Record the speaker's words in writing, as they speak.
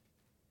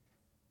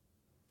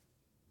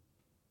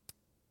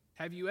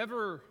Have you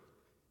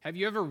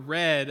ever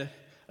read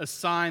a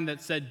sign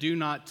that said "Do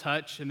not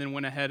touch" and then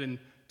went ahead and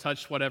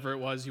touched whatever it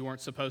was you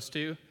weren't supposed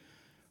to?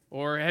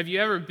 Or have you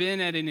ever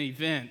been at an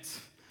event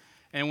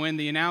and when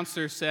the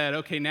announcer said,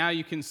 "Okay, now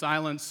you can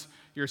silence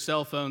your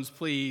cell phones,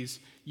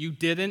 please," you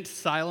didn't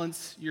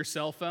silence your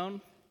cell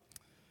phone?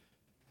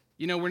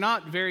 You know, we're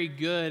not very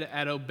good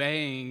at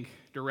obeying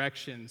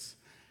directions.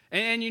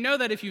 And you know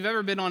that if you've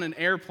ever been on an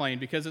airplane,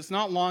 because it's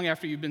not long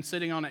after you've been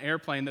sitting on an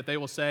airplane that they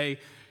will say,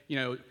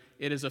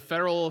 it is a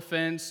federal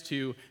offense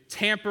to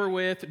tamper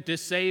with,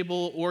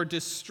 disable, or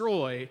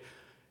destroy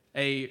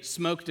a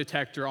smoke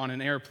detector on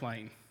an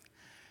airplane.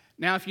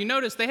 Now, if you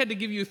notice, they had to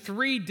give you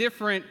 3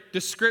 different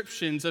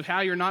descriptions of how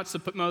you're not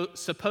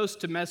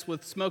supposed to mess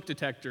with smoke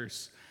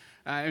detectors.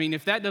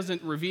 If that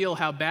doesn't reveal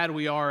how bad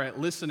we are at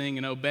listening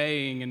and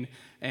obeying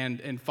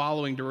and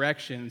following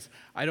directions,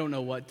 I don't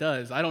know what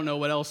does. I don't know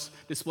what else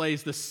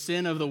displays the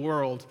sin of the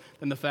world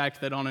than the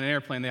fact that on an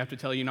airplane they have to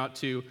tell you not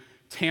to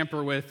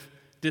tamper with,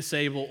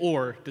 disable,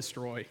 or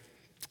destroy.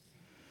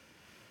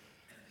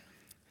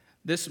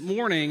 This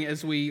morning,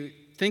 as we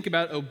think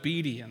about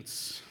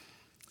obedience,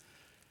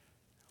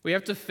 we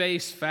have to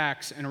face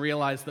facts and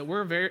realize that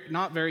we're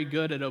not very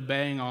good at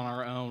obeying on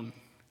our own.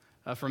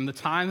 From the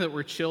time that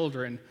we're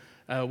children,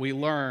 we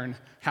learn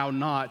how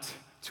not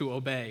to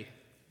obey.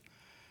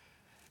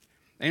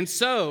 And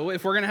so,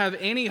 if we're going to have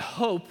any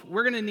hope,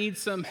 we're going to need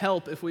some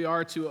help if we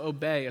are to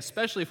obey,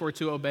 especially if we're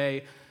to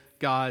obey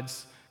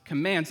God's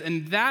commands.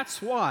 And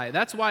that's why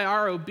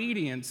our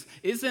obedience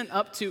isn't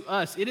up to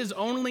us. It is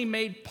only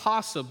made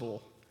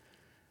possible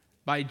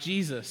by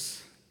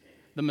Jesus,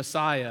 the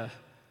Messiah,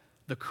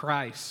 the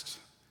Christ,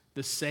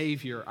 the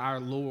Savior, our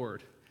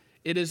Lord.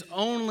 It is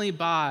only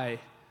by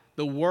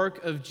the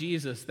work of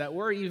Jesus that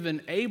we're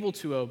even able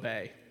to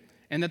obey,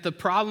 and that the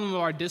problem of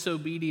our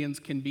disobedience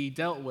can be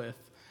dealt with.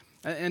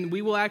 And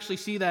we will actually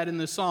see that in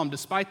this psalm,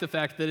 despite the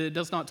fact that it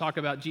does not talk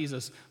about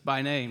Jesus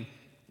by name.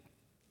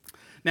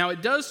 Now,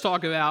 it does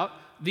talk about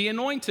the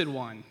Anointed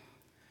One.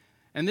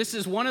 And this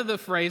is one of the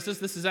phrases,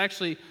 this is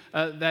actually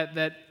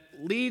that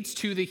leads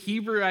to the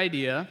Hebrew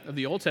idea of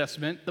the Old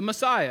Testament, the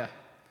Messiah.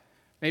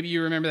 Maybe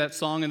you remember that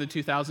song in the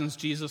 2000s,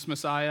 Jesus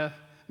Messiah,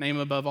 name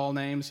above all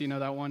names, you know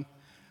that one?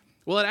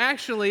 Well, it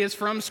actually is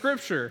from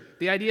Scripture,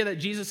 the idea that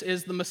Jesus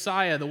is the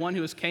Messiah, the one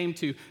who has came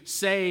to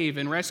save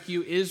and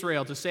rescue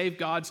Israel, to save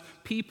God's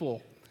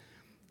people.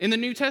 In the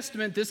New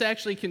Testament, this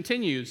actually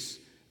continues,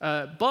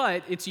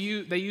 but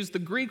they use the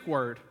Greek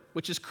word,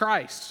 which is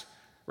Christ,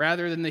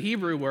 rather than the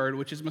Hebrew word,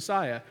 which is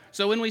Messiah.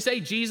 So when we say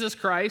Jesus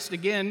Christ,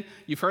 again,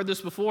 you've heard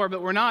this before,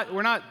 but we're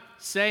not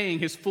saying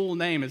his full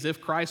name as if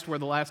Christ were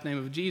the last name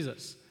of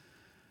Jesus.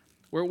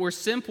 We're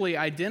simply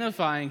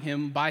identifying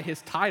him by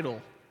his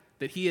title,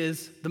 that he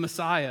is the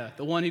Messiah,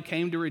 the one who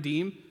came to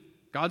redeem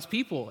God's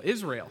people,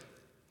 Israel.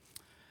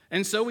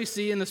 And so we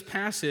see in this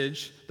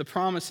passage the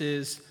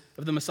promises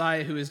of the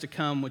Messiah who is to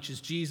come, which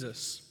is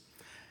Jesus.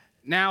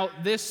 Now,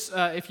 this,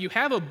 if you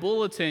have a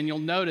bulletin, you'll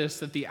notice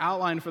that the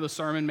outline for the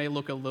sermon may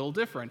look a little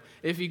different.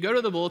 If you go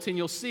to the bulletin,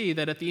 you'll see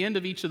that at the end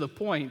of each of the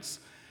points,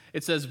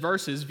 it says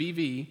verses,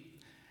 VV,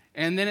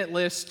 and then it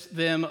lists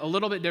them a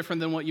little bit different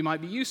than what you might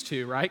be used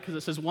to, right? Because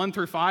it says 1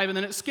 through 5, and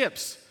then it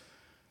skips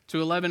to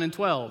 11 and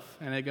 12,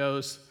 and it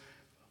goes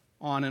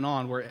on and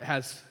on, where it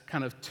has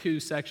kind of 2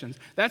 sections.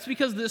 That's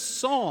because this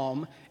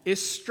psalm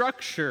is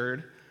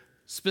structured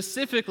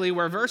specifically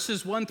where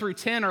verses 1 through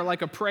 10 are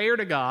like a prayer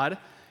to God,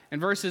 and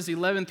verses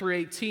 11 through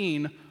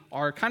 18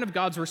 are kind of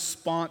God's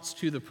response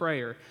to the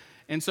prayer.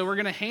 And so we're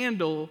going to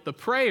handle the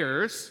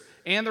prayers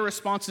and the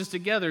responses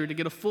together to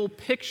get a full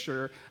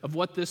picture of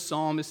what this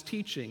psalm is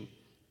teaching.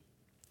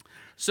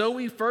 So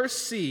we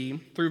first see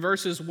through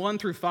verses 1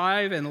 through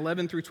 5 and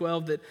 11 through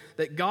 12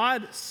 that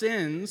God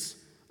sends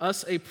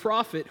us a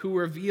prophet who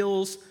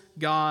reveals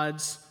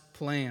God's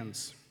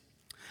plans.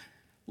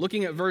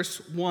 Looking at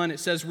verse 1,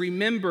 it says,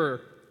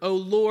 "Remember, O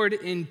Lord,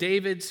 in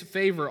David's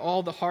favor,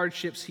 all the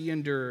hardships he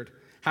endured,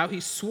 how he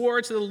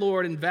swore to the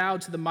Lord and vowed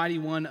to the Mighty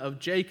One of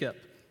Jacob."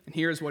 And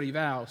here's what he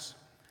vows.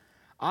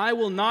 "I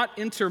will not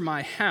enter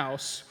my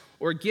house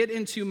or get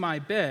into my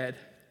bed.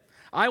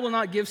 I will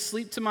not give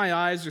sleep to my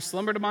eyes or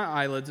slumber to my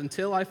eyelids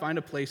until I find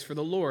a place for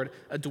the Lord,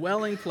 a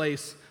dwelling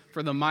place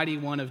for the Mighty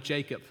One of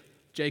Jacob,"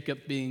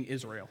 Jacob being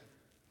Israel.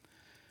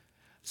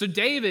 So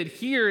David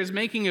here is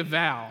making a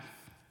vow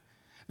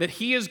that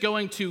he is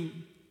going to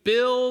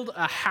build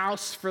a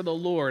house for the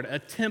Lord, a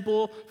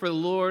temple for the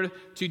Lord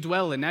to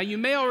dwell in. Now, you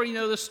may already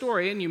know the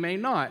story, and you may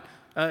not.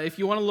 If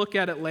you want to look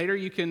at it later,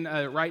 you can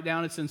write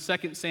down, it's in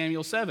 2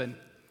 Samuel 7.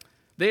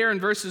 There in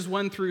verses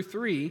 1 through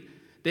 3,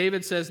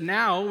 David says,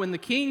 "Now when the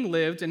king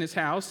lived in his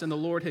house and the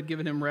Lord had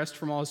given him rest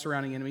from all his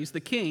surrounding enemies, the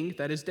king,"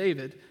 that is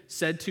David,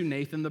 "said to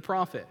Nathan the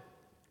prophet,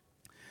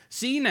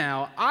 'See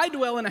now, I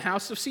dwell in a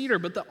house of cedar,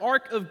 but the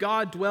ark of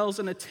God dwells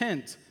in a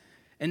tent.'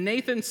 And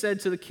Nathan said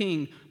to the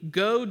king,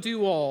 'Go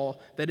do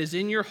all that is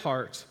in your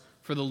heart,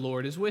 for the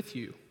Lord is with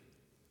you.'"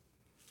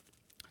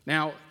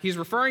 Now, he's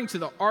referring to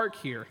the ark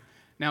here.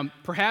 Now,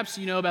 perhaps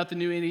you know about the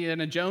new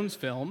Indiana Jones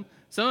film.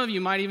 Some of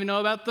you might even know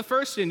about the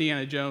first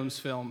Indiana Jones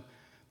film.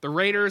 the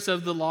Raiders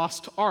of the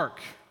Lost Ark,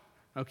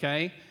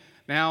 okay?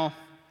 Now,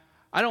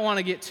 I don't want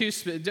to get too,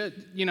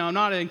 I'm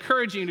not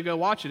encouraging you to go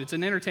watch it. It's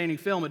an entertaining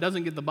film. It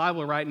doesn't get the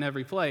Bible right in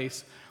every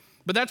place.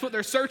 But that's what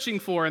they're searching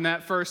for in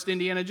that first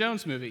Indiana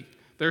Jones movie.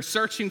 They're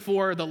searching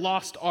for the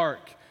lost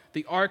ark,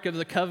 the Ark of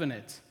the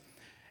Covenant.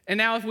 And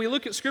now if we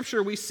look at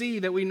Scripture, we see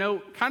that we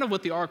know kind of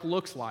what the ark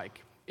looks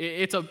like.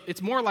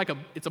 It's more like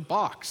a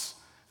box,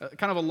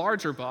 kind of a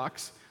larger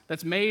box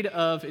that's made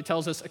of, it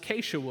tells us,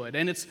 acacia wood.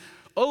 And it's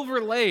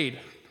overlaid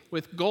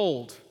with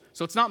gold.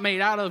 So it's not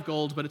made out of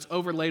gold, but it's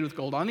overlaid with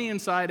gold on the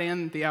inside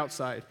and the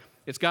outside.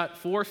 It's got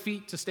 4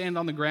 feet to stand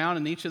on the ground,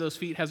 and each of those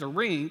feet has a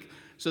ring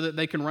so that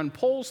they can run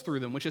poles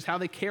through them, which is how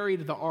they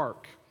carried the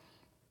ark.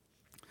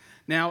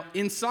 Now,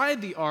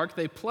 inside the ark,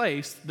 they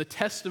placed the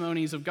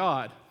testimonies of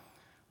God,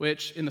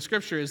 which in the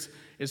Scripture is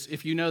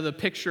if you know the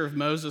picture of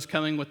Moses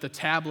coming with the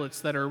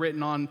tablets that are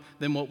written on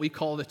them, what we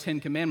call the 10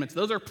 Commandments.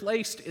 Those are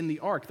placed in the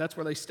ark. That's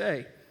where they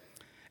stay.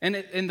 And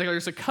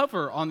there's a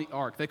cover on the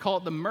ark. They call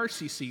it the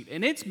mercy seat,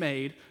 and it's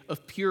made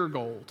of pure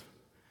gold.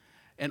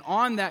 And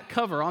on that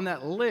cover, on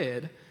that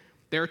lid,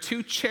 there are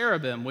 2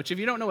 cherubim, which if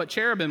you don't know what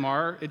cherubim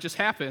are, it just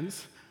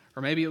happens.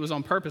 Or maybe it was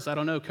on purpose. I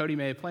don't know. Cody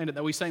may have planned it,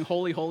 that we sang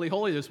Holy, Holy,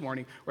 Holy this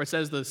morning, where it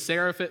says the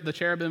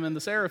cherubim and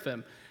the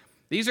seraphim.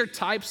 These are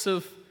types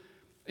of,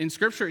 in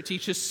Scripture, it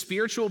teaches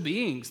spiritual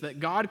beings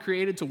that God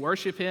created to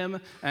worship Him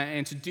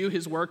and to do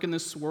His work in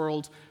this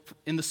world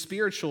in the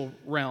spiritual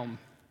realm.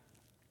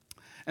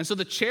 And so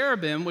the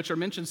cherubim, which are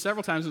mentioned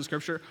several times in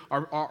Scripture,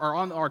 are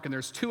on the ark, and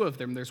there's 2 of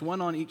them. There's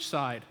one on each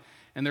side.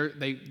 And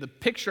the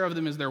picture of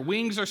them is their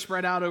wings are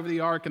spread out over the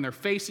ark, and they're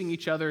facing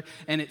each other.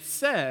 And it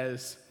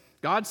says,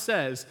 God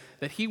says,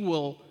 that He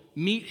will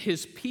meet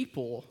His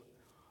people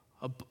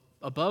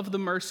above the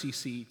mercy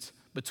seat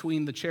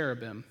between the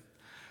cherubim.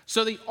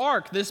 So the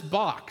ark, this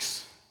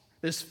box,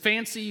 this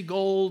fancy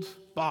gold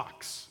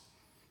box,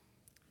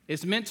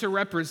 is meant to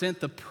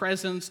represent the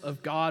presence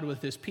of God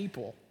with His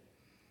people.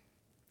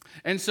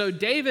 And so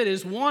David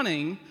is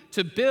wanting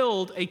to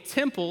build a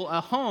temple,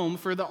 a home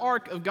for the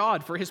ark of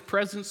God, for His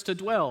presence to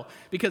dwell.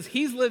 Because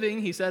he's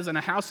living, he says, in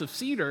a house of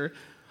cedar,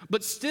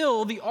 but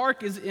still the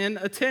ark is in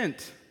a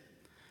tent.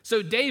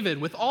 So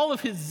David, with all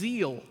of his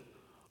zeal,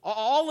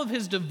 all of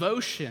his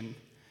devotion,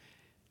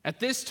 at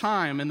this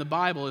time in the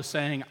Bible is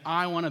saying,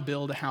 I want to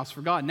build a house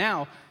for God.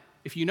 Now,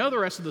 if you know the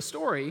rest of the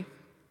story,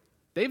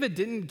 David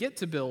didn't get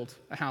to build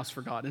a house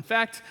for God. In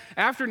fact,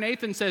 after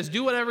Nathan says,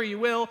 do whatever you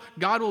will,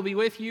 God will be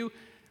with you,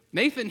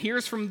 Nathan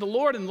hears from the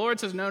Lord, and the Lord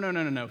says,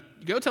 no.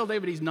 Go tell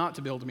David he's not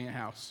to build me a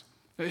house.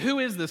 Who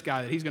is this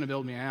guy that he's going to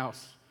build me a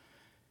house?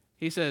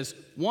 He says,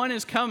 one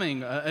is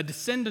coming, a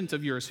descendant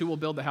of yours who will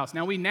build the house.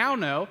 Now we now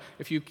know,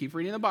 if you keep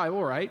reading the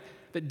Bible, right,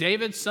 that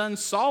David's son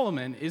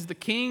Solomon is the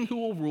king who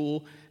will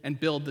rule and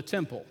build the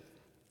temple.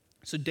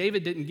 So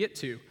David didn't get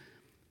to,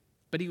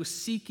 but he was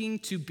seeking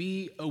to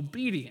be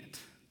obedient.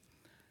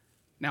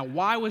 Now,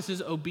 why was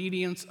his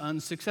obedience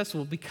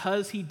unsuccessful?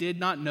 Because he did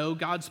not know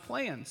God's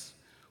plans.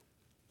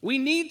 We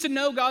need to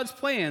know God's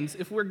plans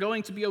if we're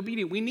going to be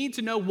obedient. We need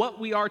to know what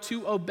we are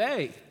to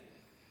obey.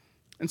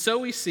 And so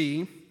we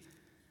see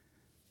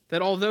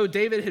that although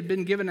David had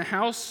been given a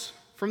house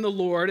from the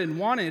Lord and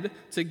wanted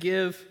to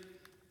give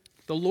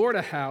the Lord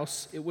a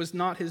house, it was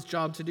not his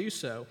job to do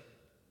so.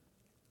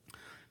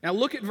 Now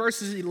look at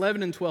verses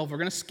 11 and 12. We're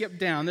going to skip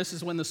down. This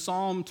is when the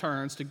psalm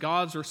turns to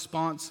God's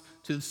response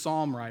to the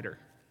psalm writer.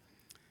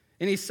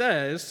 And it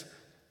says,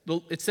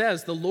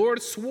 the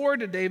Lord swore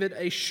to David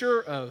a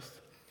sure oath.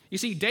 You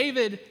see,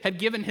 David had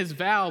given his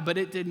vow, but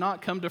it did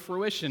not come to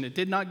fruition. It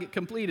did not get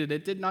completed.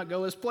 It did not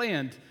go as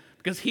planned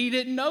because he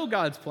didn't know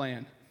God's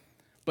plan.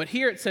 But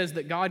here it says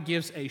that God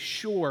gives a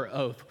sure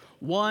oath,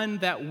 one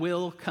that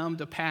will come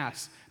to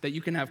pass, that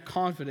you can have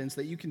confidence,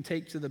 that you can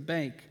take to the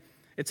bank.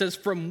 It says,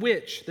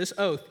 this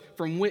oath,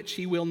 from which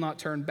he will not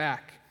turn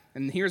back.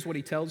 And here's what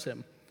he tells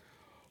him.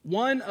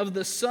 One of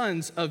the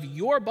sons of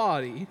your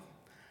body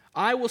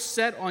I will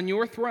set on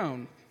your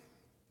throne.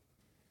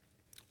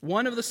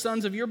 One of the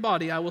sons of your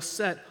body I will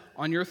set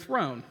on your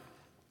throne.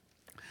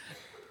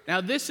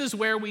 Now, this is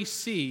where we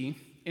see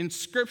in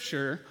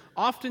Scripture,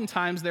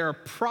 oftentimes there are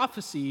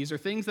prophecies or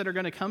things that are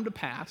going to come to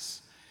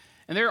pass.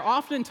 And there are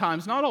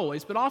oftentimes, not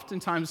always, but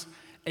oftentimes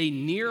a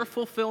near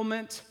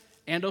fulfillment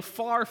and a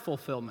far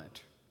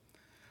fulfillment.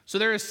 So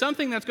there is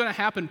something that's going to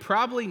happen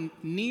probably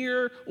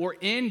near or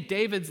in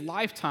David's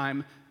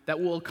lifetime that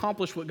will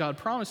accomplish what God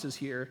promises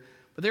here.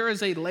 But there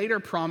is a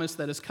later promise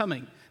that is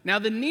coming. Now,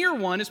 the near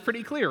one is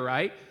pretty clear,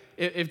 right?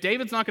 If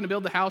David's not going to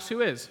build the house, who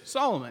is?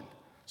 Solomon.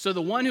 So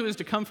the one who is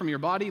to come from your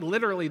body,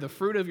 literally the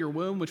fruit of your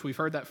womb, which we've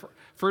heard that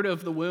fruit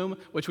of the womb,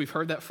 which we've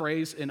heard that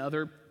phrase in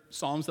other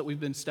psalms that we've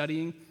been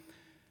studying.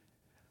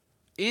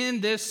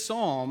 In this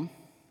psalm,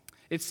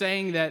 it's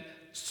saying that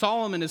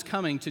Solomon is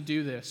coming to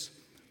do this.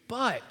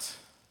 But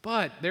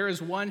there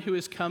is one who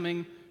is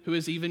coming who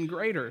is even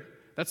greater.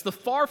 That's the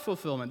far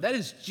fulfillment. That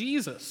is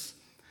Jesus.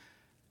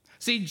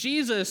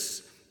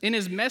 Jesus, in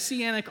his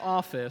messianic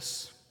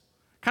office,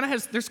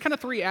 there's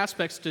three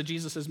aspects to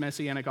Jesus'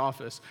 messianic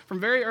office. From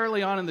very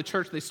early on in the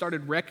church, they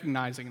started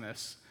recognizing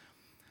this.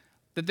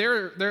 that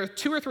there are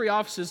two or three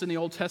offices in the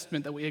Old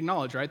Testament that we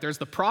acknowledge, right? There's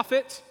the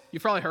prophet.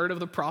 You've probably heard of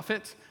the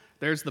prophet.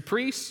 There's the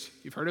priest.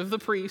 You've heard of the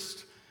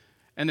priest.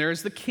 And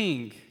there's the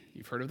king.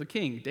 You've heard of the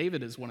king.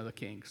 David is one of the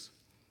kings.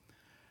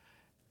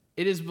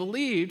 It is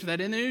believed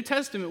that in the New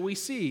Testament we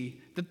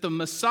see that the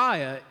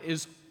Messiah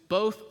is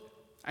both,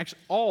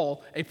 actually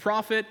all, a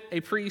prophet,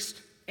 a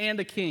priest, and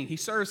a king. He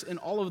serves in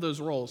all of those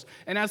roles.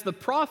 And as the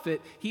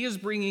prophet, he is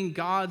bringing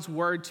God's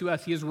word to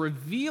us. He is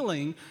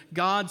revealing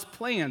God's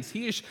plans.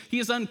 He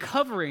is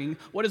uncovering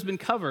what has been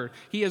covered.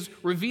 He is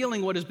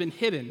revealing what has been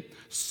hidden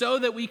so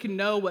that we can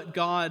know what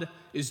God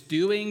is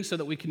doing, so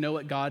that we can know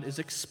what God is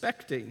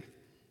expecting.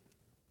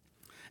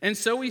 And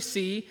so we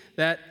see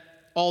that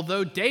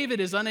although David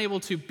is unable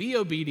to be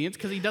obedient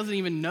because he doesn't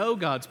even know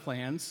God's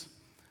plans,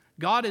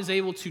 God is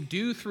able to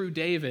do through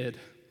David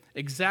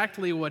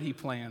exactly what he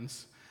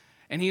plans.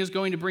 And he is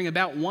going to bring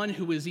about one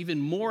who is even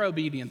more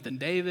obedient than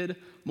David,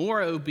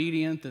 more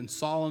obedient than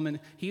Solomon.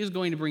 He is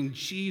going to bring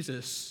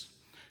Jesus,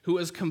 who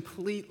is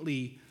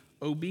completely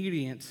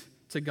obedient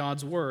to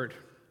God's word.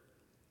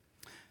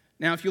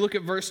 Now, if you look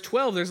at verse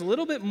 12, there's a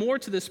little bit more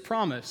to this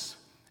promise.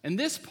 And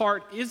this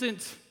part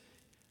isn't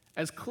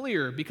as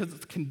clear because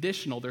it's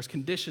conditional. There's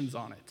conditions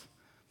on it. It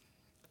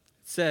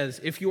says,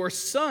 if your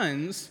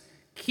sons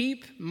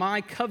keep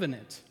my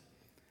covenant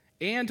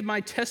and my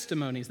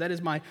testimonies, that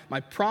is my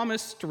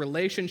promise to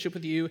relationship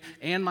with you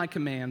and my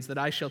commands that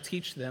I shall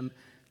teach them,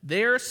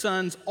 their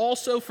sons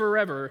also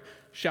forever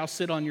shall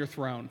sit on your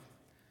throne.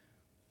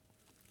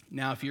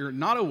 Now, if you're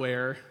not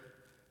aware,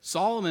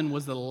 Solomon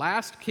was the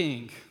last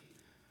king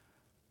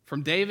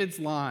from David's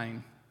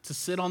line to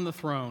sit on the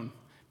throne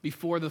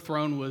before the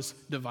throne was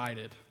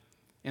divided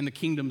and the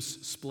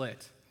kingdoms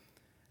split.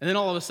 And then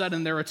all of a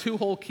sudden, there were two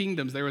whole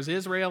kingdoms. There was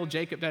Israel,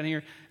 Jacob down here,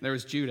 and there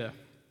was Judah.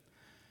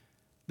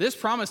 This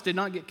promise did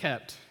not get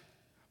kept,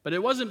 but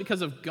it wasn't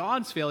because of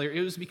God's failure. It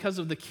was because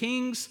of the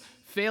king's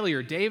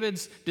failure,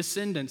 David's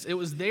descendants. It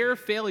was their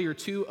failure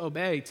to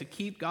obey, to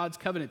keep God's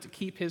covenant, to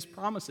keep his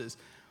promises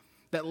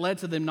that led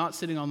to them not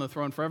sitting on the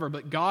throne forever.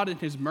 But God in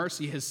his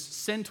mercy has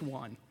sent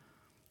one,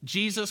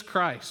 Jesus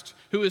Christ,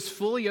 who is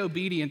fully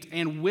obedient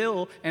and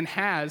will and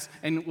has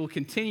and will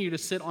continue to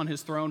sit on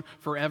his throne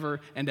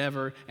forever and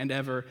ever and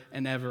ever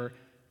and ever.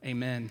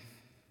 Amen.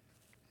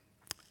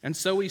 And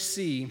so we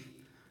see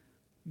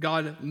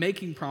God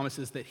making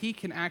promises that he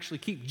can actually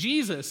keep.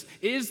 Jesus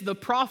is the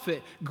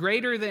prophet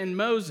greater than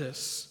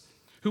Moses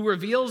who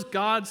reveals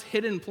God's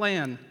hidden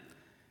plan.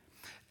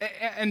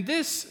 And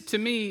this, to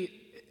me,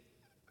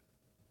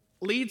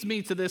 leads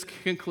me to this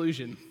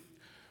conclusion.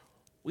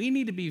 We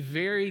need to be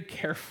very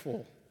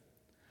careful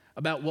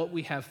about what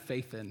we have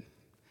faith in.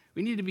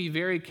 We need to be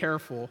very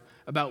careful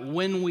about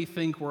when we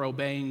think we're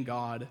obeying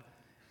God.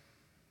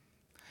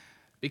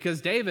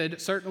 Because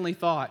David certainly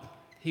thought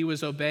he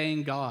was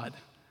obeying God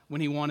when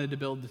he wanted to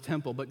build the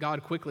temple, but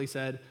God quickly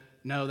said,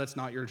 no, that's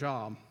not your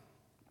job.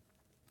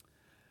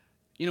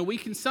 You know, we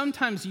can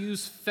sometimes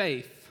use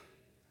faith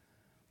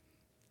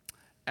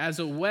as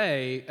a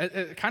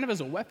way, kind of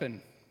as a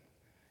weapon.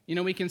 You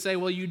know, we can say,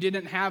 well, you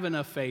didn't have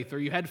enough faith, or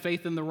you had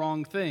faith in the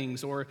wrong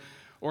things, or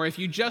if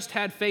you just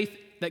had faith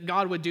that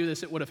God would do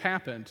this, it would have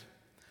happened.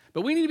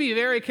 But we need to be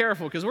very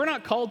careful because we're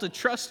not called to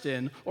trust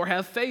in or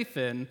have faith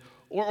in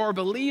or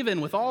believe in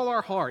with all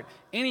our heart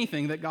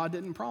anything that God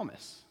didn't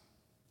promise.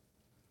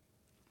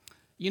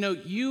 You know,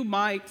 you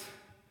might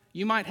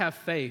have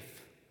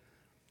faith,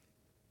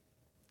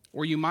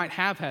 or you might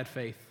have had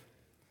faith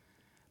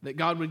that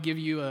God would give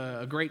you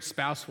a great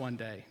spouse one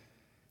day.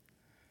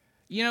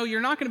 You know, you're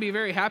not going to be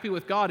very happy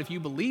with God if you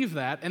believe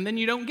that and then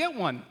you don't get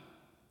one.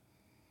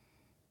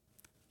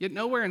 Yet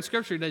nowhere in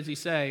Scripture does he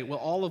say, well,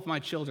 all of my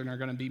children are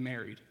going to be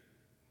married.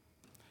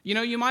 You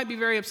know, you might be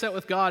very upset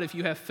with God if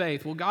you have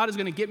faith. Well, God is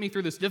going to get me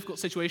through this difficult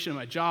situation in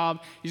my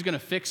job. He's going to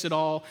fix it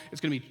all.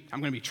 I'm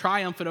going to be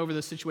triumphant over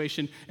this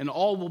situation, and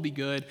all will be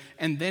good.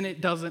 And then it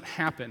doesn't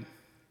happen.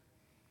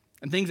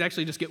 And things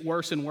actually just get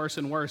worse and worse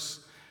and worse.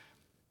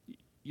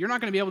 You're not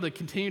going to be able to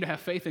continue to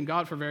have faith in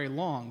God for very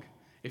long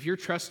if you're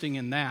trusting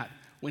in that,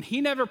 when he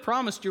never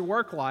promised your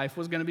work life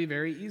was going to be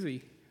very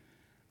easy.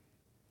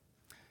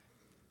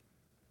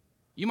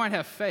 You might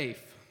have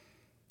faith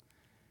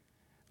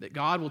that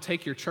God will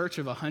take your church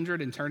of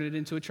 100 and turn it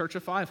into a church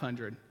of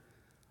 500.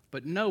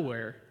 But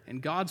nowhere in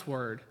God's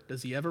word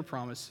does he ever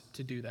promise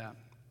to do that.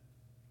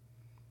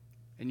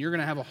 And you're going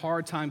to have a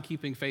hard time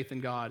keeping faith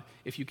in God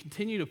if you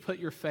continue to put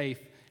your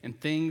faith in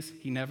things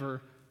he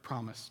never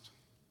promised.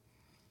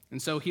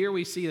 And so here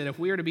we see that if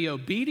we are to be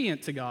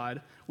obedient to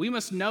God, we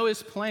must know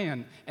his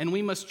plan and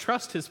we must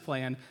trust his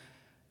plan,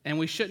 and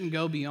we shouldn't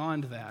go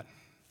beyond that.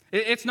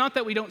 It's not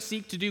that we don't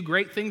seek to do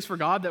great things for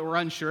God that we're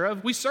unsure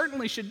of. We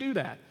certainly should do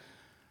that.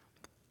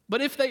 But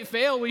if they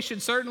fail, we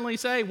should certainly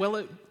say, well,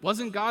 it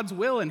wasn't God's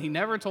will and he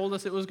never told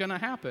us it was going to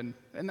happen,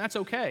 and that's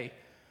okay.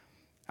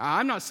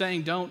 I'm not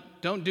saying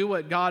don't do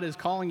what God is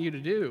calling you to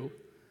do.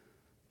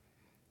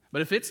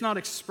 But if it's not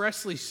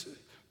expressly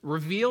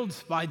revealed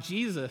by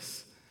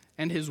Jesus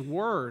and his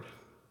word,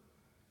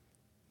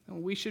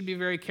 we should be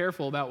very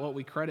careful about what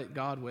we credit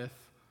God with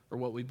or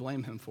what we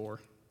blame him for.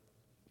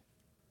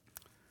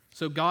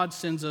 So God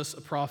sends us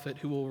a prophet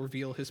who will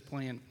reveal his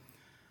plan.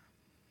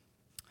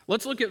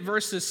 Let's look at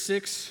verses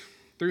 6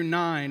 through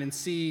 9 and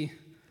see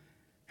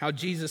how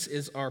Jesus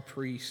is our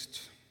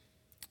priest.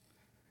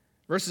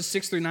 Verses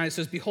 6 through 9, it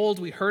says, "Behold,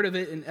 we heard of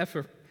it in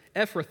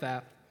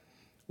Ephrathah.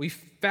 We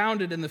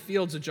found it in the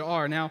fields of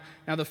Jaar." Now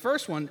the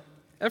first one,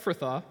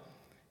 Ephrathah,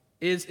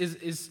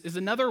 is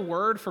another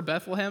word for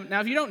Bethlehem.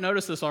 Now, if you don't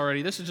notice this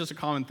already, this is just a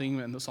common theme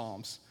in the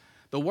Psalms.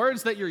 The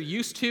words that you're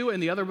used to in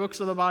the other books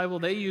of the Bible,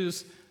 they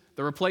use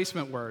the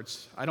replacement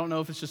words. I don't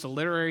know if it's just a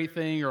literary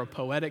thing or a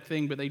poetic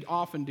thing, but they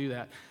often do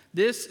that.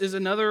 This is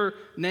another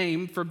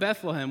name for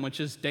Bethlehem, which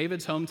is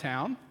David's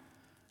hometown,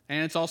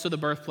 and it's also the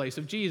birthplace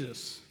of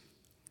Jesus.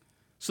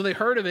 So they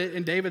heard of it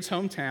in David's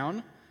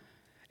hometown,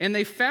 and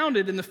they found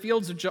it in the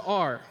fields of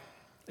Jaar.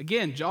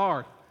 Again,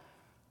 Jaar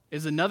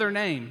is another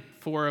name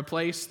for a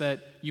place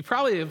that you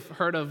probably have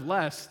heard of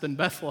less than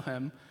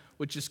Bethlehem,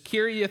 which is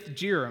Kiriath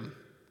Jearim.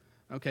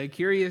 Okay,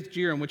 Kiriath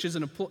Jearim,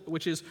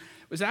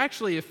 was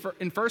actually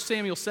in 1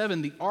 Samuel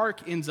 7, the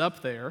ark ends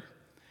up there,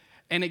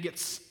 and it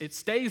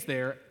stays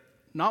there,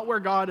 not where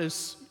God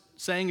is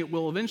saying it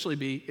will eventually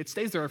be. It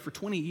stays there for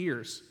 20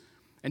 years.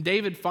 And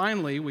David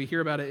finally, we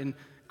hear about it in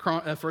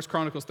 1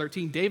 Chronicles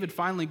 13, David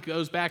finally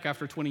goes back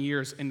after 20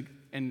 years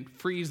and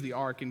frees the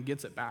ark and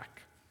gets it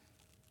back.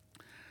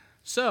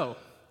 So,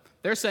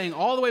 they're saying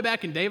all the way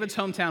back in David's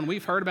hometown,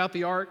 we've heard about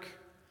the ark.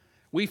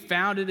 We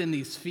found it in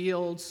these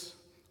fields.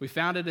 We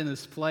found it in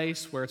this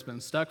place where it's been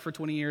stuck for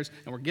 20 years,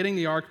 and we're getting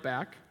the ark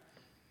back.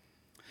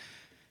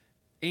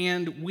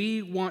 And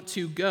we want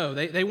to go.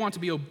 They want to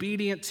be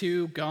obedient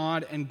to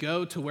God and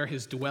go to where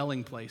his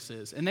dwelling place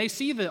is. And they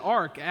see the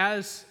ark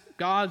as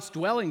God's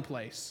dwelling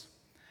place.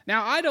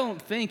 Now, I don't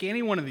think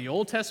anyone in the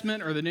Old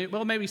Testament or the New,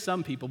 well, maybe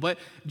some people, but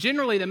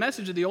generally the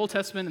message of the Old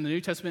Testament and the New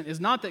Testament is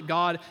not that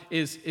God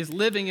is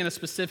living in a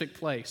specific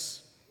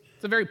place.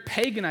 It's a very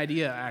pagan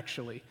idea,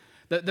 actually.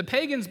 The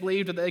pagans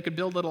believed that they could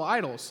build little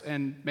idols,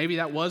 and maybe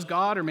that was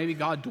God, or maybe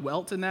God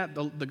dwelt in that.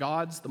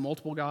 The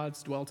multiple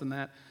gods dwelt in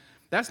that.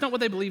 That's not what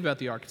they believe about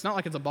the ark. It's not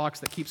like it's a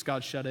box that keeps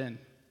God shut in.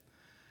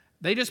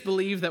 They just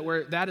believe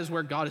that is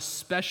where God is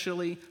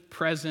specially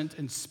present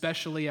and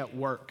specially at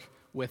work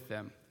with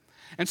them.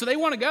 And so they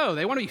want to go.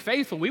 They want to be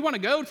faithful. We want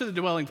to go to the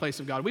dwelling place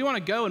of God. We want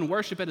to go and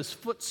worship at his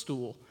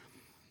footstool.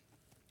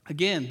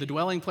 Again, the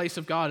dwelling place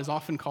of God is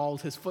often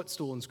called his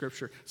footstool in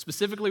Scripture,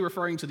 specifically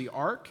referring to the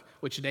ark,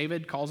 which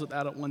David calls it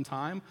that at one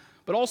time,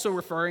 but also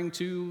referring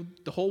to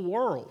the whole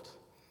world.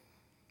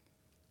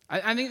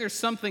 I think there's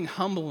something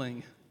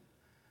humbling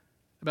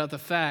about the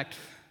fact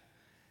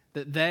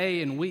that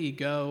they and we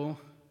go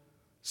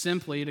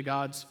simply to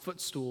God's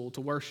footstool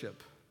to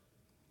worship.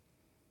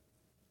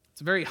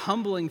 It's a very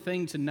humbling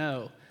thing to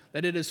know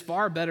that it is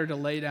far better to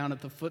lay down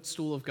at the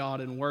footstool of God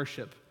and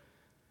worship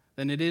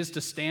than it is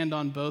to stand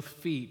on both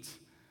feet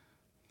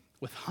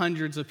with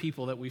hundreds of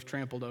people that we've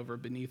trampled over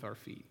beneath our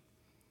feet.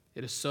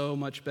 It is so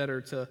much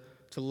better to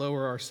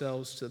lower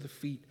ourselves to the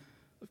feet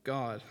of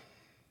God.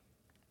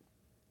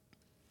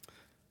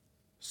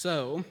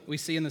 So, we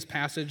see in this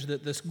passage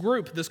that this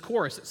group, this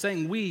chorus, it's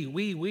saying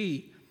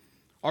we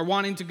are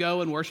wanting to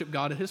go and worship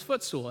God at his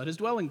footstool, at his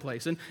dwelling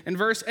place. And in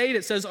verse 8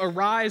 it says,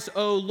 "Arise,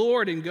 O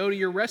Lord, and go to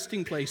your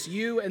resting place,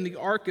 you and the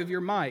ark of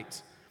your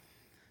might."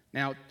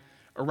 Now,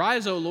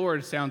 "Arise, O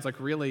Lord" sounds like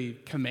really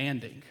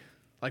commanding,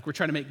 like we're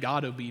trying to make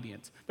God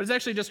obedient. But it's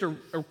actually just a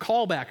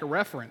callback, a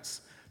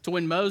reference to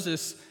when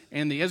Moses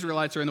and the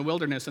Israelites are in the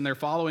wilderness and they're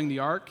following the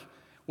ark.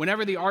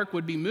 Whenever the ark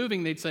would be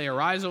moving, they'd say,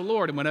 "Arise, O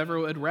Lord." And whenever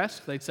it would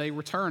rest, they'd say,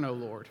 "Return, O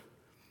Lord."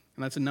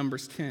 And that's in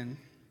Numbers 10,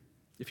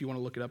 if you want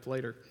to look it up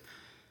later.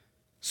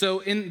 So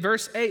in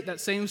verse 8, that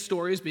same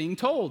story is being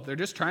told. They're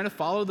just trying to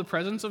follow the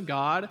presence of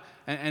God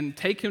and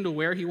take him to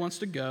where he wants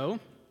to go.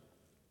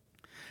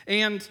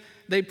 And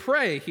they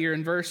pray here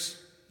in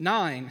verse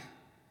 9.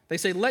 They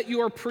say, "Let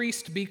your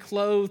priest be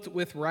clothed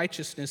with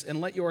righteousness, and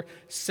let your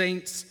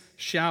saints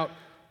shout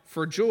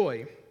for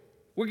joy."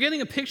 We're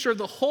getting a picture of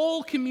the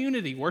whole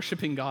community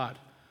worshiping God.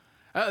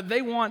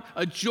 They want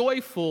a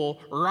joyful,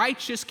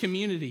 righteous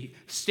community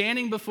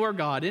standing before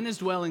God in his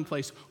dwelling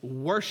place,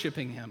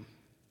 worshiping him.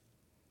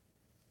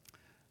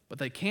 But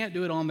they can't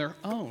do it on their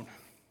own.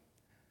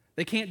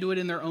 They can't do it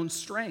in their own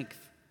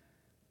strength.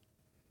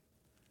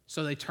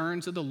 So they turn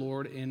to the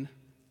Lord in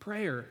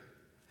prayer.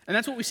 And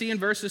that's what we see in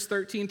verses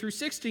 13 through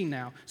 16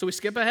 now. So we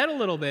skip ahead a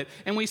little bit,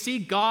 and we see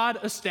God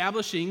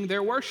establishing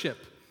their worship.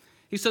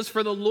 He says,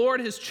 "For the Lord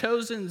has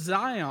chosen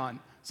Zion."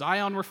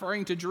 Zion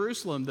referring to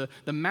Jerusalem,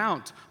 the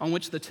mount on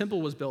which the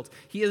temple was built.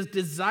 "He has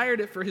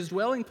desired it for his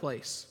dwelling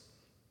place."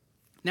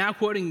 Now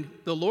quoting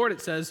the Lord, it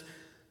says,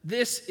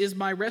 "This is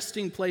my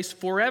resting place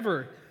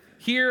forever.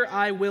 Here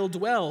I will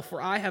dwell,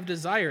 for I have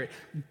desired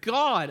it."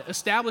 God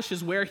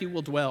establishes where he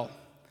will dwell.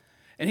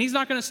 And he's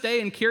not going to stay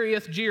in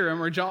Kiriath Jearim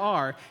or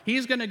Jaar.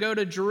 He's going to go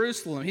to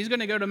Jerusalem. He's going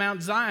to go to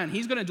Mount Zion.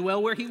 He's going to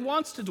dwell where he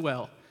wants to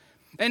dwell.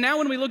 And now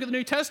when we look at the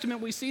New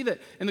Testament, we see that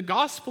in the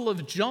Gospel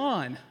of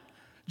John,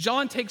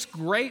 John takes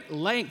great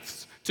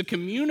lengths to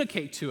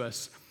communicate to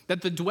us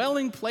that the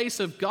dwelling place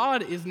of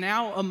God is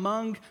now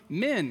among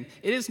men.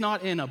 It is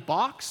not in a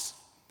box.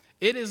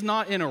 It is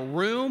not in a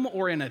room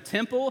or in a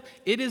temple.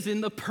 It is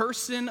in the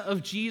person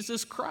of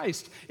Jesus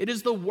Christ. It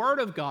is the Word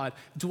of God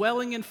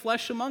dwelling in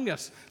flesh among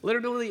us.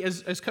 Literally,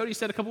 as Cody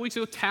said a couple weeks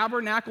ago,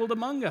 tabernacled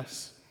among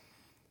us,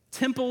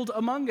 templed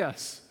among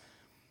us.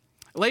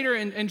 Later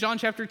in John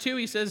chapter 2,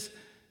 he says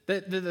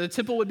that the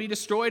temple would be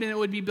destroyed and it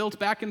would be built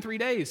back in 3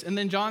 days. And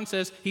then John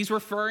says he's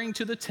referring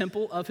to the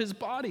temple of his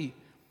body.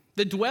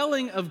 The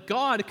dwelling of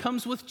God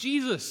comes with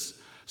Jesus,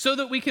 so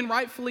that we can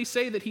rightfully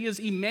say that he is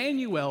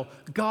Emmanuel,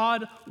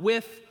 God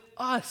with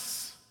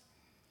us.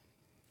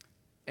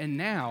 And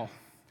now,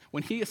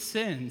 when he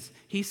ascends,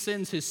 he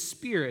sends his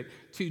Spirit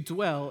to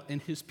dwell in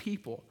his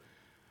people,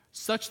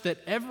 such that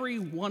every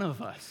one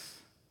of us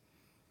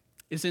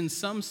is in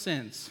some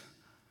sense,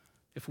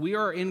 if we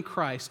are in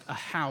Christ, a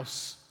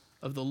house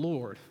of the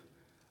Lord,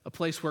 a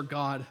place where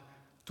God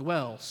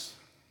dwells.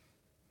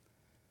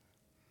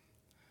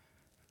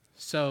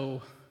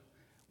 So,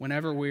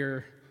 whenever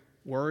we're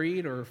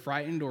worried or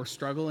frightened or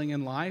struggling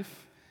in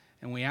life,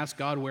 and we ask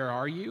God, where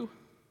are you?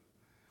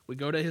 We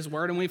go to his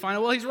word and we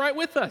find, well, he's right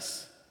with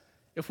us.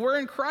 If we're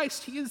in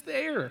Christ, he is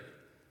there.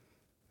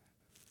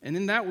 And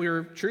in that,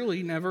 we're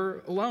truly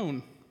never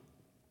alone.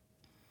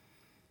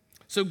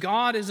 So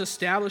God is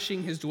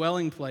establishing his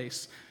dwelling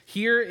place.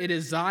 Here it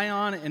is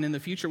Zion, and in the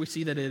future we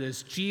see that it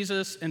is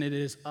Jesus and it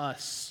is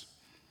us.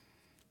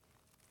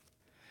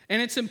 And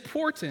it's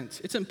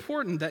important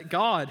that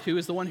God, who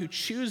is the one who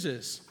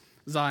chooses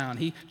Zion,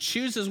 he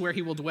chooses where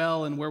he will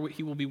dwell and where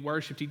he will be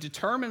worshiped. He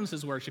determines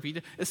his worship.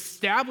 He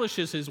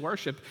establishes his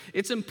worship.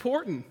 It's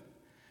important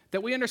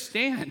that we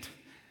understand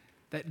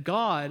that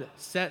God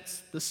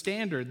sets the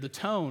standard, the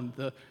tone,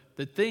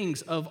 the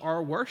things of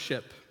our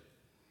worship.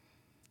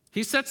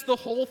 He sets the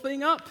whole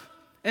thing up.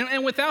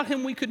 And without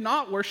him, we could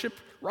not worship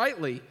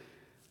rightly.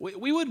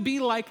 We would be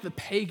like the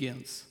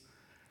pagans,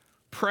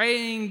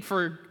 praying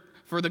for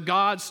the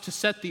gods to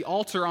set the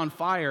altar on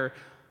fire,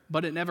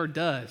 but it never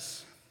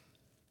does.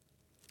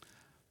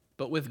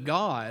 But with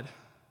God,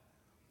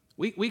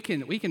 we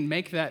can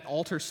make that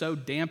altar so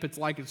damp it's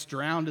like it's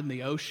drowned in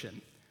the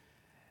ocean.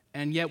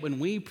 And yet when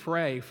we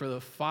pray for the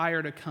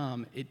fire to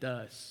come, it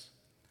does.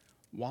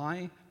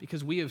 Why?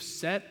 Because we have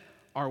set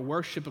our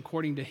worship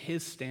according to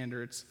his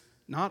standards,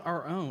 not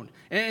our own.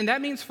 And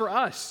that means for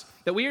us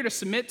that we are to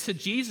submit to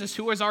Jesus,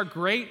 who is our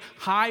great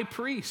high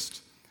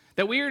priest.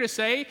 That we are to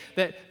say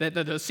that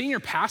the senior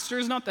pastor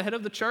is not the head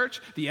of the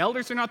church, the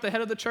elders are not the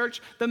head of the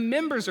church, the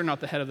members are not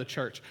the head of the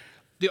church.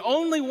 The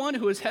only one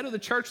who is head of the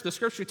church, the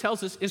scripture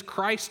tells us, is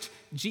Christ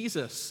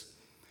Jesus.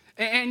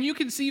 And you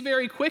can see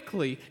very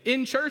quickly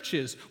in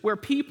churches where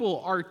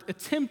people are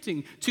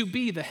attempting to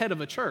be the head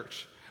of a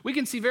church. We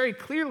can see very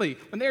clearly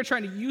when they are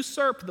trying to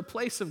usurp the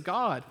place of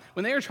God,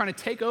 when they are trying to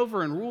take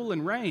over and rule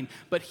and reign.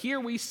 But here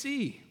we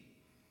see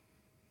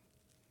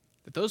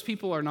that those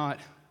people are not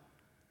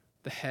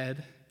the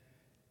head.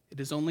 It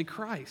is only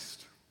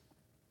Christ.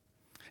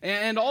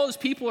 And all his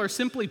people are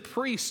simply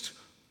priests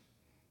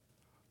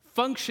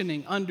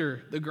functioning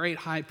under the great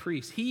high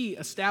priest. He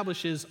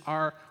establishes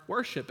our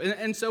worship.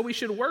 And so we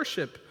should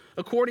worship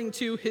according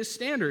to his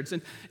standards.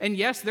 And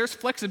yes, there's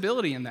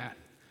flexibility in that.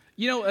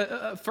 You know,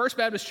 a First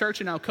Baptist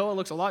church in Alcoa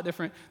looks a lot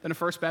different than a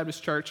First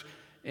Baptist church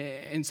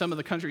in some of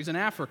the countries in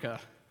Africa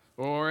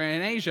or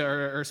in Asia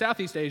or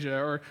Southeast Asia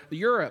or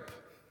Europe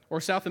or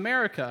South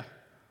America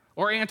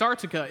or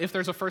Antarctica if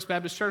there's a First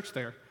Baptist church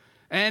there.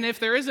 And if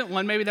there isn't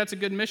one, maybe that's a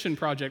good mission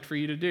project for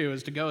you to do,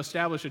 is to go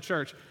establish a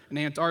church in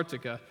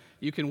Antarctica.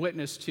 You can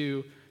witness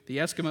to the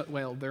Eskimo.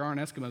 Well, there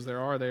aren't Eskimos there,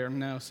 are there?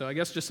 No. So I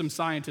guess just some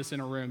scientists in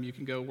a room, you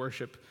can go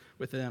worship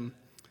with them.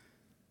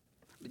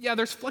 But yeah,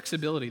 there's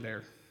flexibility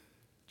there.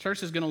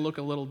 Church is going to look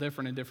a little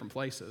different in different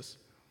places.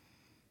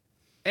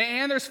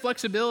 And there's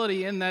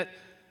flexibility in that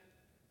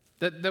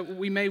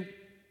we may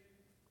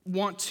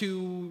want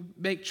to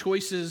make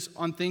choices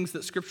on things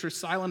that Scripture is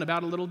silent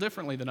about a little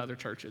differently than other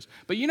churches.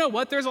 But you know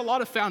what? There's a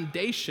lot of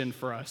foundation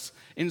for us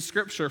in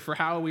Scripture for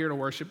how we are to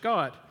worship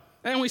God.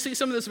 And we see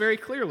some of this very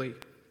clearly.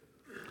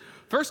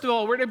 First of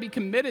all, we're to be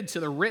committed to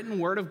the written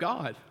Word of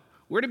God.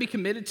 We're to be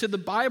committed to the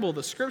Bible,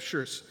 the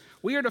Scriptures.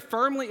 We are to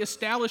firmly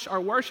establish our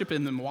worship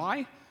in them.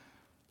 Why?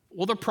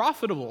 Well, they're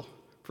profitable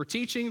for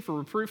teaching, for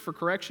reproof, for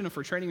correction, and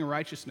for training in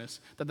righteousness,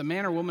 that the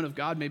man or woman of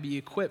God may be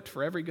equipped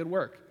for every good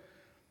work.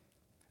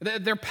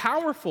 They're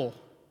powerful.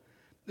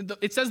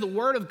 It says the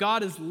Word of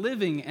God is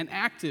living and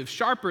active,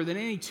 sharper than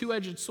any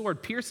two-edged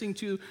sword, piercing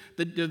to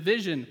the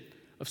division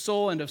of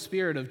soul and of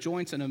spirit, of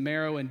joints and of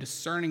marrow, and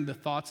discerning the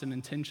thoughts and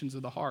intentions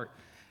of the heart.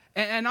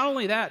 And not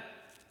only that,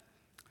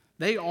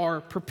 they are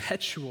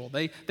perpetual.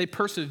 They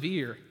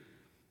persevere.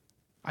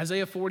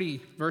 Isaiah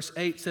 40, verse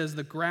 8 says,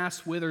 "The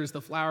grass withers,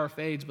 the flower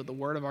fades, but the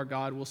word of our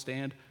God will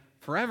stand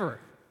forever."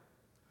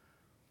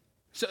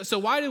 So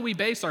why do we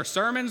base our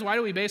sermons, why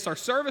do we base our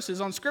services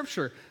on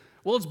Scripture?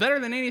 Well, it's better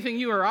than anything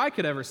you or I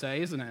could ever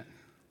say, isn't it?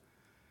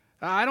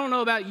 I don't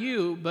know about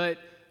you, but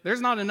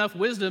there's not enough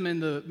wisdom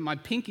in my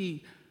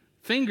pinky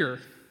finger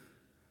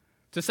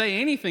to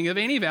say anything of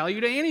any value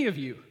to any of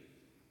you.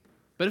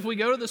 But if we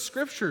go to the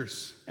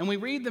Scriptures and we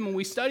read them and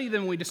we study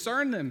them and we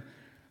discern them,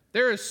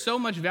 There is so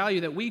much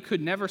value that we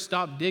could never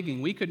stop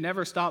digging. We could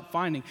never stop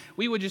finding.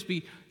 We would just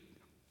be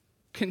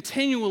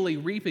continually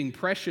reaping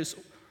precious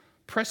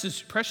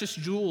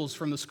jewels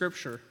from the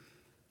Scripture.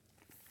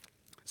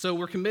 So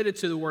we're committed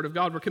to the Word of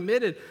God. We're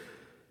committed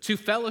to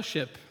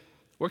fellowship.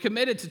 We're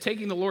committed to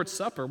taking the Lord's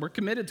Supper. We're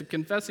committed to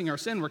confessing our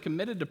sin. We're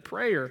committed to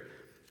prayer.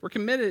 We're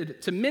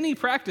committed to many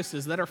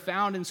practices that are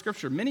found in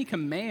Scripture, many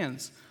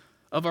commands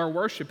of our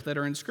worship that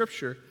are in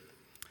Scripture.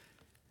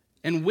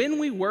 And when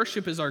we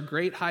worship as our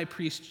great high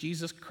priest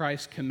Jesus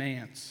Christ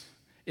commands,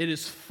 it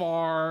is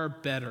far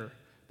better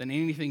than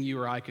anything you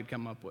or I could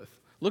come up with.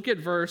 Look at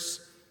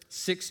verse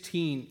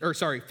 15.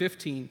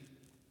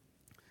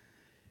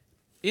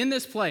 In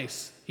this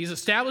place, he's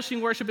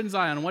establishing worship in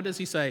Zion. What does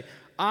he say?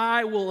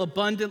 I will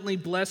abundantly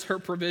bless her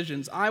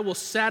provisions. I will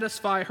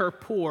satisfy her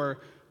poor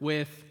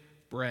with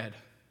bread.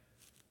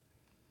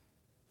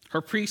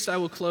 Her priests I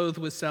will clothe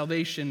with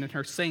salvation, and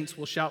her saints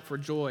will shout for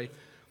joy.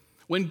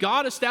 When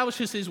God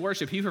establishes his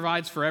worship, he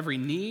provides for every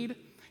need.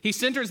 He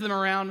centers them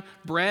around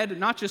bread,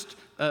 not just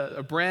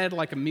a bread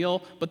like a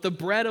meal, but the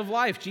bread of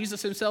life.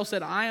 Jesus himself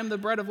said, I am the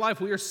bread of life.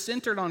 We are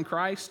centered on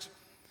Christ.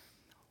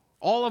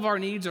 All of our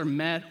needs are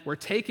met, we're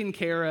taken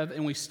care of,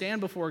 and we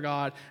stand before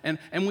God, and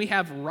we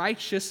have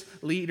righteous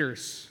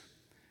leaders.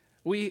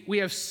 We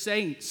have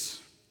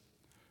saints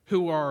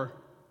who are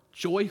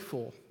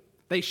joyful.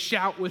 They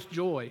shout with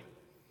joy.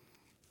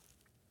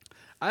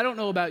 I don't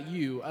know about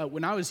you.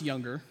 When I was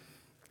younger,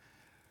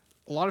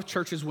 a lot of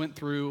churches went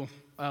through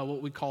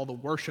what we call the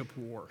worship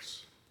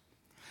wars,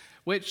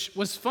 which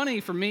was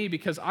funny for me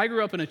because I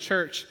grew up in a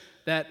church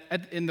that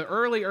in the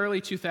early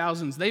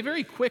 2000s, they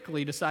very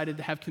quickly decided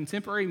to have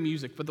contemporary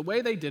music. But the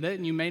way they did it,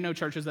 and you may know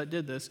churches that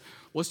did this,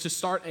 was to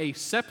start a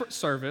separate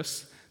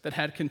service that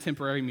had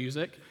contemporary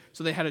music.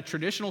 So they had a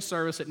traditional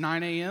service at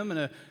 9 a.m.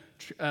 and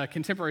a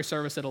contemporary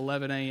service at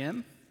 11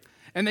 a.m.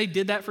 And they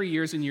did that for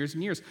years and years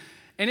and years.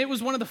 And it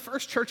was one of the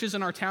first churches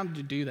in our town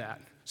to do that.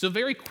 So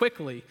very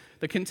quickly,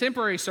 the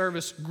contemporary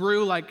service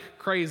grew like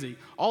crazy.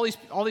 All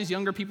these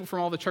younger people from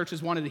all the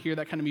churches wanted to hear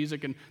that kind of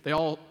music, and they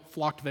all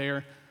flocked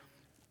there.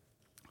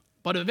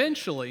 But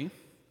eventually,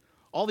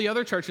 all the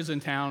other churches in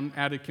town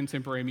added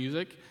contemporary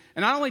music.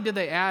 And not only did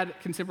they add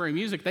contemporary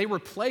music, they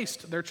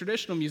replaced their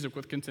traditional music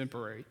with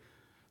contemporary.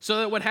 So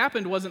that what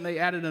happened wasn't they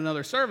added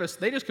another service,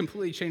 they just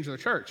completely changed their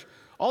church.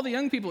 All the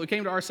young people who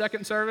came to our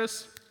second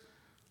service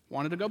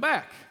wanted to go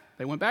back.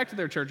 They went back to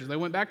their churches. They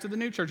went back to the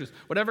new churches.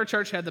 Whatever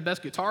church had the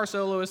best guitar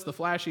soloist, the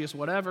flashiest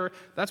whatever,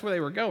 that's where they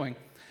were going.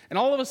 And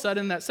all of a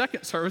sudden, that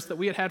second service that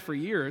we had had for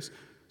years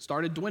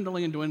started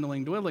dwindling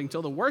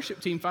until the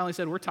worship team finally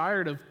said, we're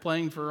tired of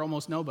playing for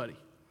almost nobody.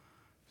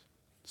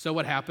 So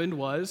what happened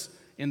was,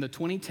 in the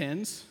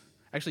 2010s,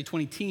 actually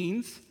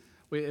 20-teens,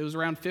 it was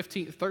around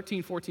 13,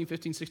 14,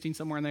 15, 16,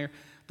 somewhere in there,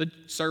 the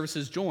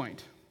services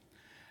joined.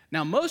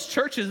 Now, most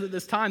churches at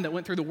this time that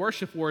went through the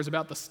worship wars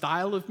about the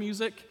style of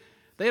music,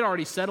 they had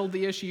already settled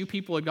the issue.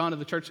 People had gone to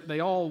the church.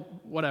 They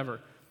all, whatever.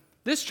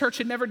 This church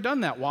had never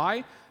done that.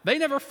 Why? They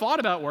never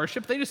fought about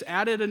worship. They just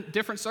added a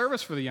different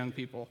service for the young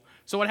people.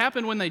 So what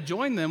happened when they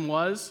joined them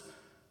was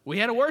we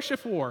had a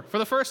worship war for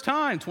the first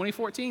time,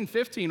 2014,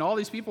 15. All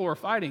these people were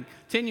fighting.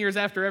 10 years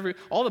after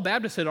all the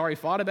Baptists had already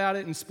fought about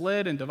it and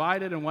split and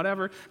divided and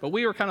whatever. But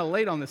we were kind of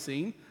late on the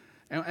scene,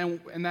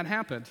 and that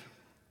happened.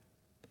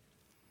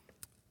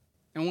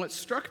 And what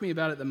struck me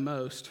about it the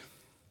most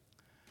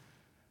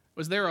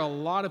was there are a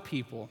lot of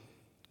people,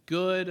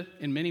 good,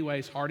 in many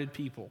ways, hearted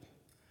people,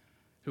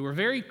 who were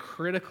very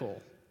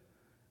critical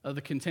of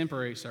the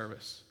contemporary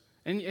service.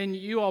 And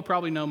you all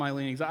probably know my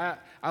leanings. I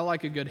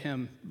like a good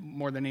hymn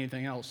more than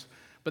anything else.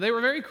 But they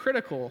were very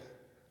critical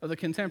of the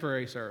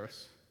contemporary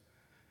service.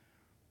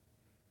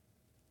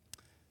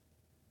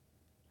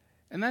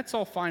 And that's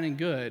all fine and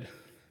good,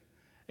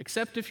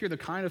 except if you're the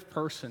kind of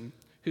person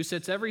who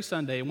sits every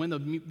Sunday and when the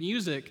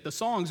music, the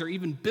songs are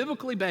even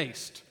biblically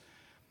based,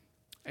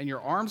 and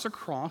your arms are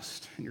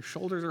crossed, and your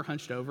shoulders are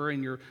hunched over,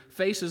 and your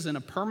face is in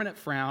a permanent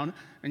frown,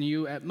 and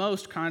you at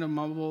most kind of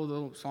mumble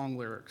the song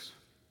lyrics.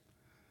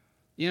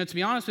 You know, to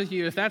be honest with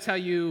you, if that's how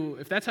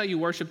you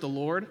worship the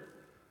Lord,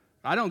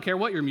 I don't care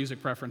what your music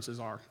preferences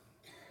are.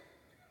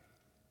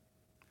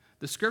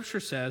 The Scripture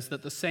says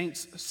that the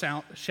saints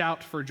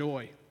shout for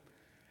joy.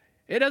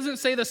 It doesn't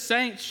say the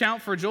saints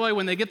shout for joy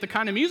when they get the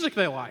kind of music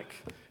they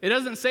like. It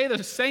doesn't say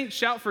the saints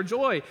shout for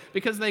joy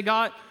because they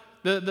got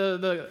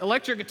the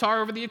electric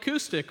guitar over the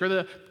acoustic, or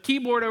the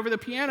keyboard over the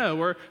piano,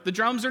 or the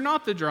drums are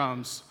not the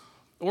drums,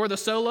 or the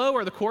solo,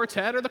 or the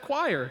quartet, or the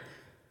choir.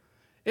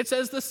 It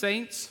says the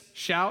saints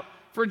shout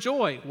for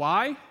joy.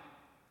 Why?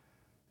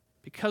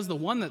 Because the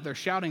one that they're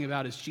shouting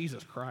about is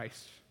Jesus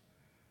Christ.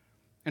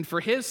 And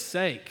for his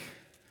sake,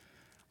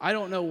 I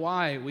don't know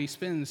why we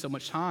spend so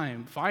much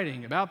time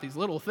fighting about these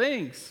little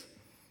things.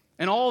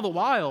 And all the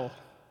while,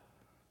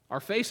 our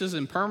faces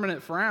in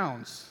permanent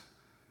frowns.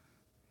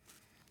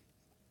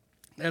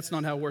 That's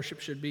not how worship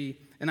should be.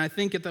 And I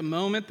think at the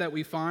moment that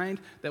we find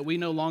that we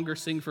no longer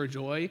sing for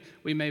joy,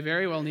 we may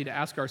very well need to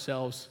ask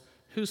ourselves,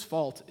 whose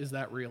fault is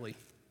that really?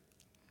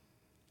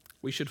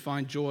 We should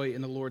find joy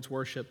in the Lord's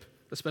worship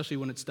especially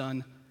when it's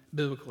done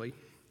biblically.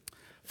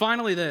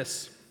 Finally,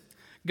 this.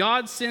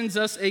 God sends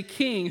us a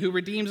king who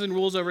redeems and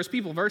rules over his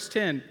people. Verse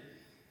 10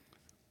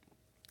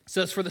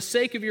 says, "For the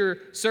sake of your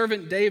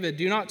servant David,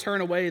 do not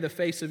turn away the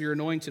face of your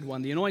anointed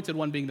one." The anointed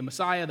one being the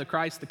Messiah, the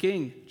Christ, the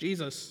King,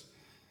 Jesus.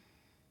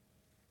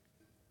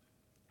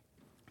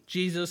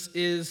 Jesus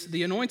is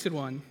the anointed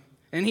one,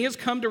 and he has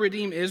come to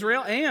redeem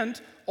Israel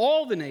and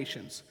all the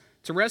nations,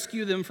 to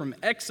rescue them from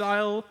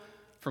exile,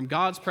 from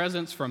God's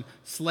presence, from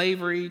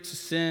slavery to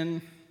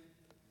sin.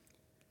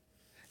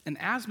 And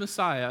as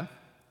Messiah,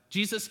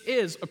 Jesus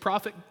is a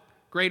prophet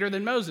greater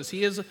than Moses.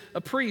 He is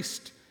a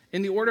priest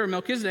in the order of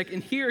Melchizedek,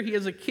 and here he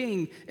is a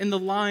king in the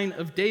line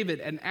of David.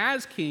 And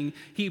as king,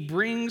 he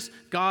brings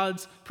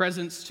God's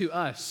presence to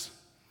us.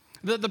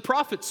 The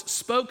prophets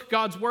spoke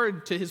God's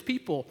word to his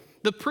people.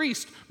 The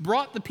priest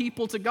brought the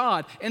people to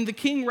God, and the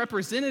king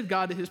represented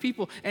God to his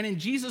people. And in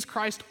Jesus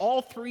Christ,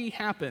 all three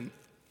happen,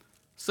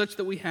 such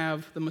that we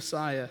have the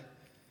Messiah.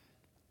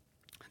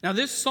 Now,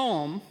 this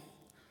psalm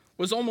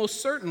was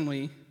almost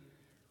certainly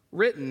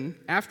written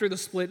after the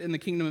split in the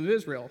kingdom of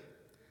Israel.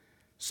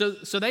 So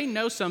they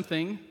know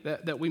something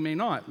that we may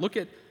not. Look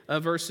at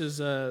verses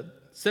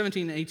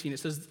 17 and 18. It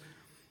says,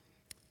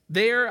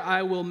 "There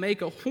I will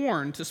make a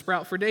horn to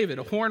sprout for David,"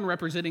 a horn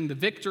representing the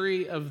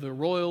victory of the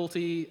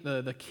royalty,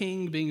 the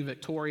king being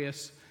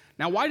victorious.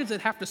 Now, why does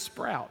it have to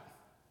sprout?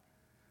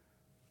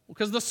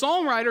 Because the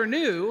psalm writer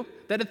knew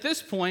that at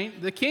this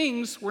point, the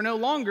kings were no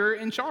longer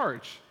in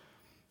charge.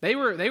 They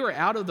were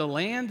out of the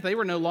land. They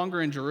were no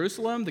longer in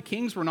Jerusalem. The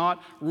kings were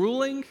not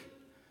ruling.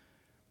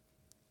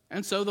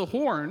 And so the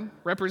horn,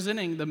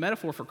 representing the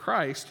metaphor for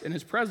Christ and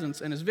his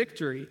presence and his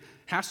victory,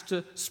 has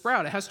to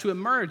sprout. It has to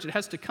emerge. It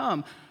has to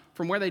come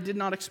from where they did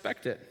not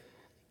expect it.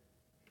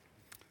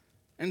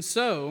 And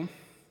so,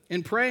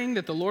 in praying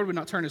that the Lord would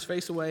not turn his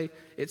face away,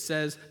 it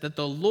says that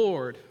the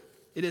Lord,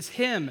 it is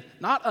him,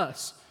 not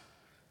us,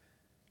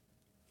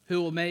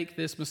 who will make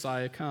this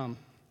Messiah come.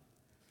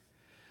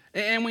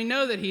 And we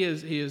know that he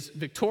is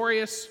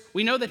victorious.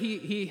 We know that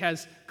he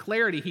has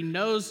clarity. He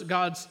knows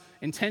God's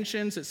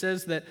intentions. It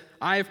says that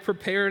I have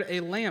prepared a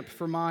lamp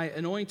for my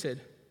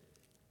anointed.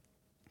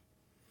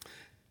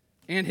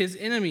 And his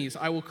enemies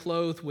I will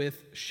clothe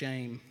with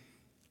shame.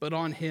 But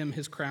on him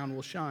his crown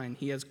will shine.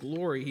 He has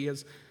glory. He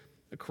has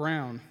a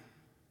crown.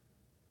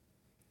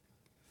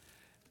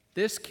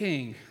 This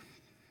king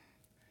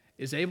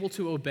is able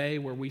to obey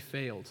where we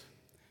failed.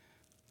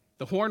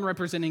 The horn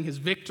representing his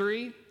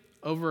victory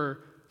over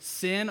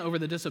sin, over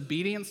the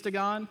disobedience to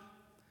God.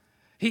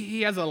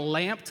 He has a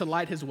lamp to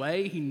light his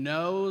way. He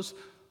knows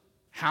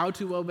how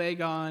to obey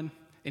God.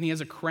 And he has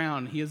a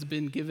crown. He has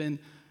been given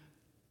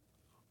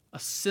a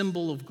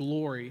symbol of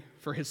glory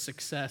for his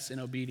success in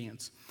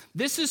obedience.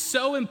 This is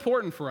so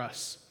important for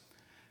us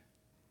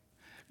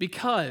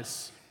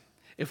because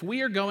if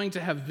we are going to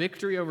have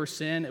victory over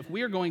sin, if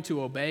we are going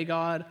to obey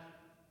God,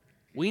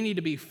 we need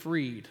to be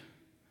freed.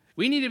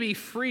 We need to be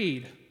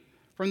freed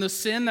from the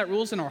sin that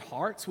rules in our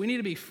hearts. We need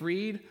to be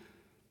freed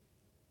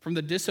from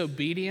the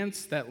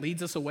disobedience that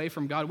leads us away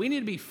from God. We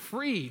need to be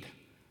freed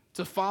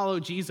to follow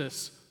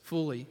Jesus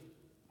fully.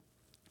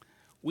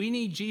 We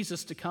need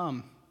Jesus to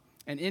come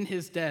and in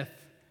his death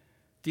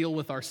deal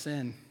with our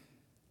sin.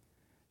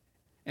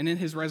 And in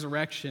his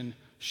resurrection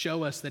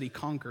show us that he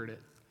conquered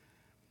it.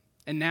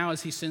 And now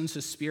as he sends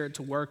his Spirit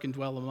to work and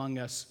dwell among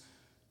us,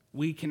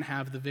 we can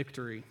have the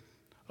victory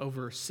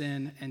over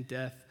sin and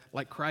death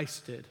like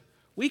Christ did.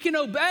 We can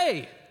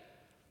obey,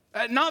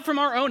 not from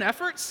our own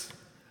efforts,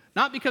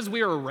 not because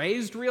we were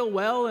raised real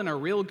well in a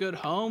real good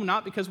home,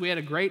 not because we had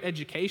a great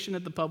education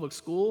at the public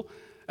school,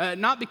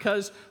 not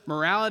because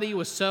morality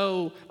was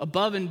so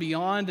above and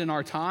beyond in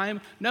our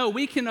time. No,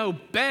 we can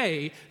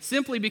obey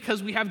simply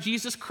because we have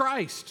Jesus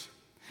Christ.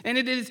 And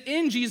it is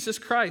in Jesus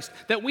Christ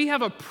that we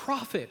have a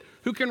prophet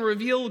who can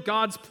reveal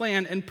God's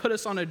plan and put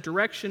us on a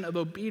direction of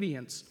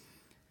obedience.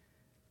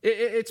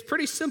 It's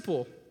pretty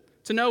simple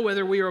to know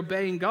whether we are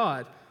obeying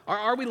God.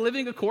 Are we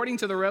living according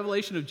to the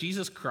revelation of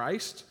Jesus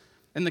Christ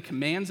and the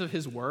commands of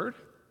his word?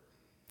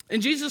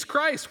 In Jesus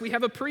Christ, we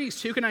have a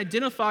priest who can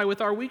identify with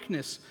our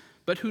weakness,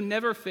 but who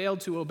never failed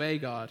to obey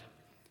God.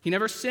 He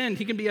never sinned.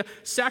 He can be a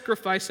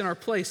sacrifice in our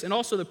place, and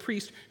also the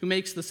priest who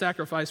makes the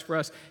sacrifice for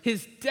us.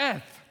 His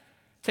death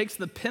takes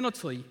the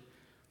penalty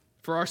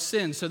for our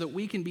sins so that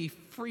we can be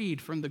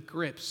freed from the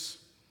grips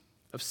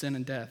of sin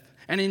and death.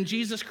 And in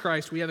Jesus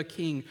Christ, we have a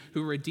king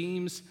who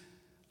redeems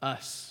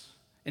us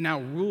and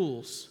now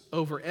rules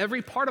over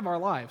every part of our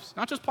lives,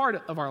 not just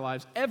part of our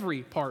lives,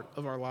 every part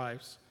of our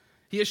lives.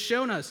 He has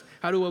shown us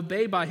how to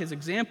obey by his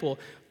example,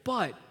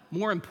 but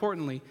more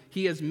importantly,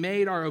 he has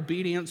made our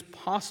obedience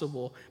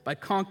possible by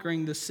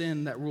conquering the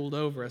sin that ruled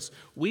over us.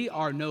 We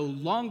are no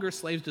longer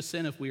slaves to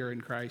sin if we are in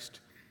Christ.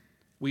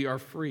 We are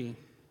free.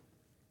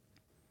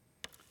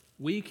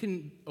 We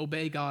can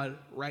obey God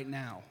right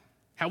now,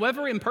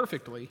 however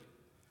imperfectly,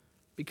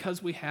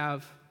 because we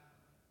have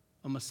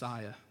a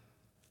Messiah.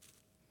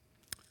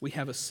 We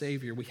have a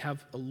Savior. We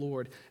have a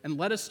Lord. And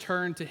let us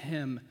turn to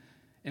him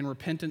in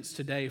repentance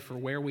today for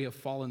where we have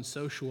fallen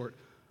so short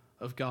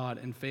of God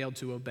and failed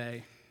to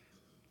obey.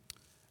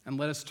 And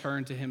let us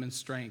turn to him in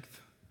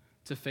strength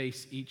to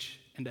face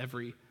each and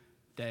every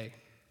day.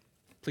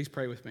 Please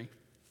pray with me.